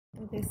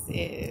This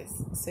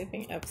is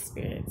Sweeping Up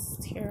Spirits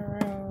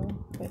Tarot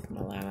with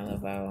Milana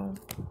Laveau,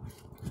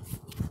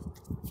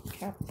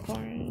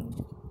 Capricorn.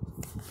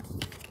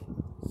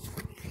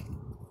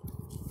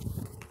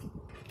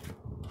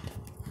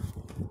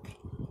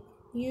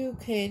 You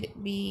could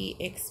be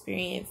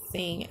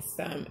experiencing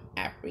some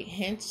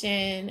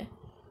apprehension,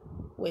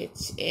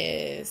 which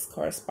is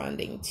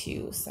corresponding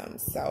to some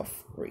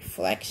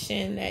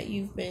self-reflection that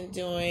you've been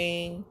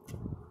doing.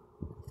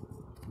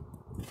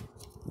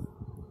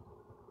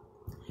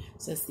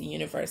 Since the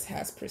universe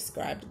has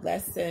prescribed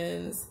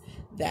lessons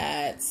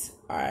that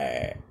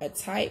are a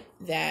type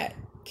that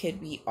could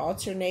be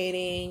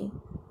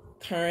alternating,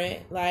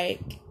 current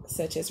like,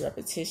 such as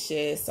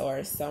repetitious,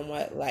 or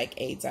somewhat like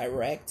a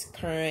direct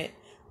current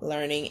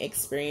learning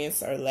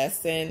experience or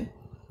lesson.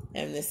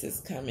 And this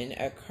is coming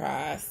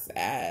across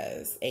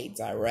as a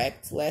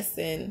direct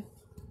lesson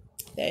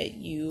that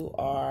you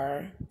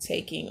are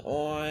taking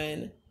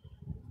on,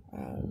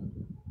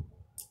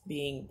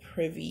 being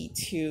privy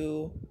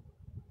to.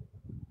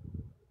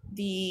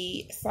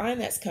 The sign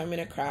that's coming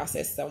across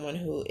as someone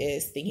who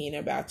is thinking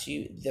about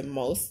you the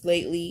most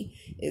lately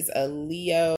is a Leo.